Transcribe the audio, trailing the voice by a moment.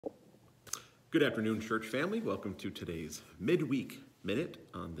Good afternoon, church family. Welcome to today's Midweek Minute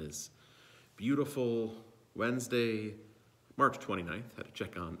on this beautiful Wednesday, March 29th. Had to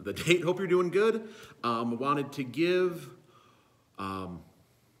check on the date. Hope you're doing good. Wanted to give a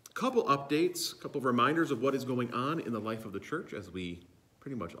couple updates, a couple of reminders of what is going on in the life of the church, as we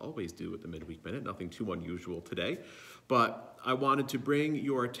pretty much always do at the Midweek Minute. Nothing too unusual today. But I wanted to bring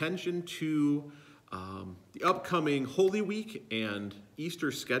your attention to the upcoming Holy Week and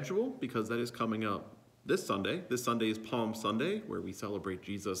Easter schedule, because that is coming up this Sunday. This Sunday is Palm Sunday, where we celebrate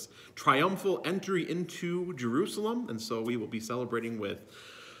Jesus' triumphal entry into Jerusalem. And so we will be celebrating with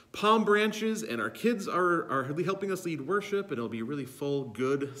palm branches, and our kids are helping us lead worship, and it'll be a really full,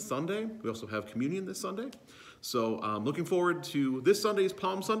 good Sunday. We also have communion this Sunday. So looking forward to this Sunday's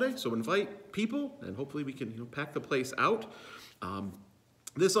Palm Sunday. So invite people, and hopefully we can pack the place out.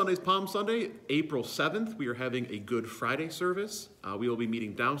 This Sunday's Palm Sunday, April 7th, we are having a Good Friday service. We will be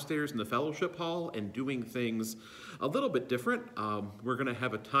meeting downstairs in the fellowship hall and doing things a little bit different. We're going to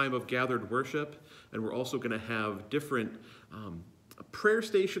have a time of gathered worship, and we're also going to have different prayer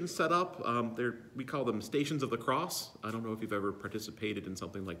stations set up. We call them Stations of the Cross. I don't know if you've ever participated in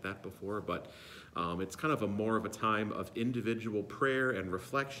something like that before, but it's kind of more of a time of individual prayer and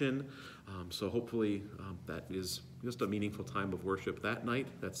reflection. So hopefully that is just a meaningful time of worship that night.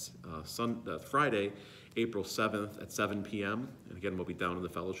 That's Friday, April 7th at 7 p.m. And again, we'll be down in the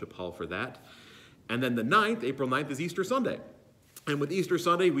fellowship hall for that. And then the 9th, April 9th, is Easter Sunday. And with Easter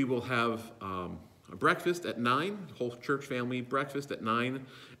Sunday, we will have a breakfast at 9, whole church family breakfast at 9,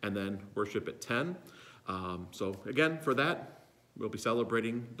 and then worship at 10. So again, for that, we'll be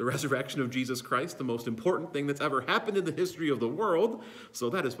celebrating the resurrection of Jesus Christ, the most important thing that's ever happened in the history of the world. So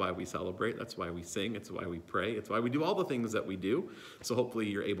that is why we celebrate. That's why we sing. It's why we pray. It's why we do all the things that we do. So hopefully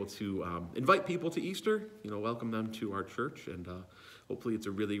you're able to invite people to Easter, welcome them to our church, and hopefully it's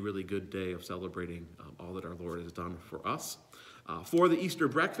a really, really good day of celebrating all that our Lord has done for us. For the Easter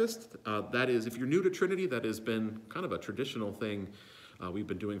breakfast, that is, if you're new to Trinity, that has been kind of a traditional thing we've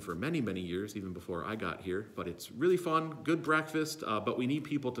been doing for many, many years, even before I got here. But it's really fun, good breakfast, but we need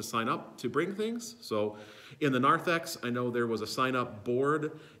people to sign up to bring things. So in the narthex, I know there was a sign-up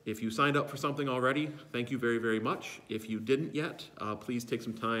board. If you signed up for something already, thank you very, very much. If you didn't yet, please take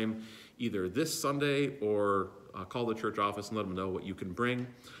some time either this Sunday or call the church office and let them know what you can bring.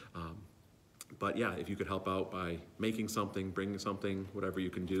 But yeah, if you could help out by making something, bringing something, whatever you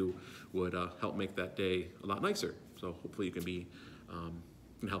can do would help make that day a lot nicer. So hopefully you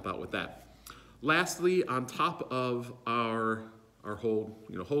can help out with that. Lastly, on top of our whole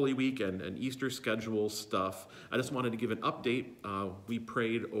Holy Week and Easter schedule stuff, I just wanted to give an update. We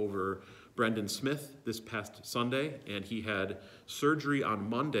prayed over Brendan Smith this past Sunday, and he had surgery on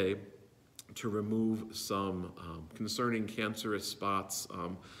Monday to remove some concerning cancerous spots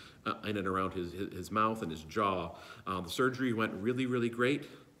in and around his mouth and his jaw. The surgery went really, really great.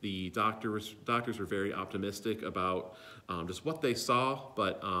 The doctors were very optimistic about just what they saw.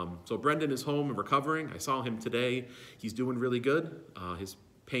 But so Brendan is home and recovering. I saw him today. He's doing really good. His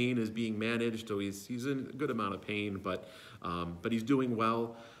pain is being managed, so he's in a good amount of pain, but he's doing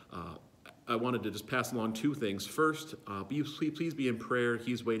well. I wanted to just pass along two things. First, please be in prayer.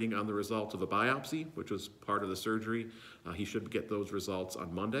 He's waiting on the results of a biopsy, which was part of the surgery. He should get those results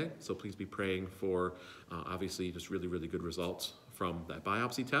on Monday, so please be praying for, obviously, just really, really good results from that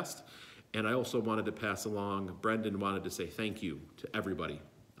biopsy test. And I also wanted to pass along, Brendan wanted to say thank you to everybody.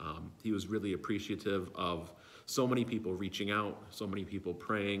 He was really appreciative of so many people reaching out, so many people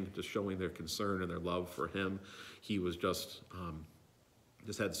praying, just showing their concern and their love for him. He was just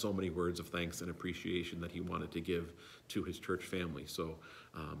had so many words of thanks and appreciation that he wanted to give to his church family. So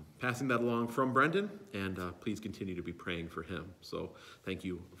passing that along from Brendan, and please continue to be praying for him. So thank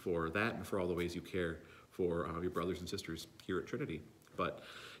you for that and for all the ways you care for your brothers and sisters here at Trinity. But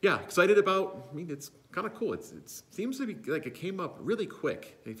yeah, excited about, it's kind of cool. It seems to be like it came up really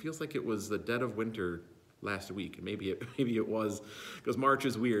quick. It feels like it was the dead of winter last week, and maybe it was, because March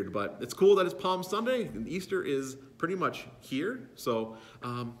is weird, but it's cool that it's Palm Sunday and Easter is pretty much here. So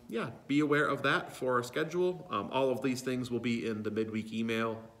yeah, be aware of that for our schedule. All of these things will be in the midweek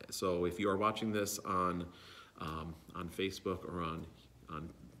email. So if you are watching this on Facebook or on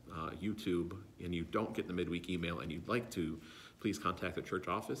YouTube and you don't get the midweek email and you'd like to, please contact the church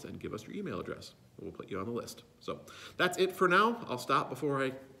office and give us your email address. We'll put you on the list. So that's it for now. I'll stop before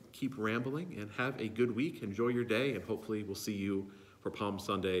I keep rambling, and have a good week. Enjoy your day, and hopefully we'll see you for Palm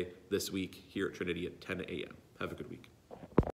Sunday this week here at Trinity at 10 a.m. Have a good week.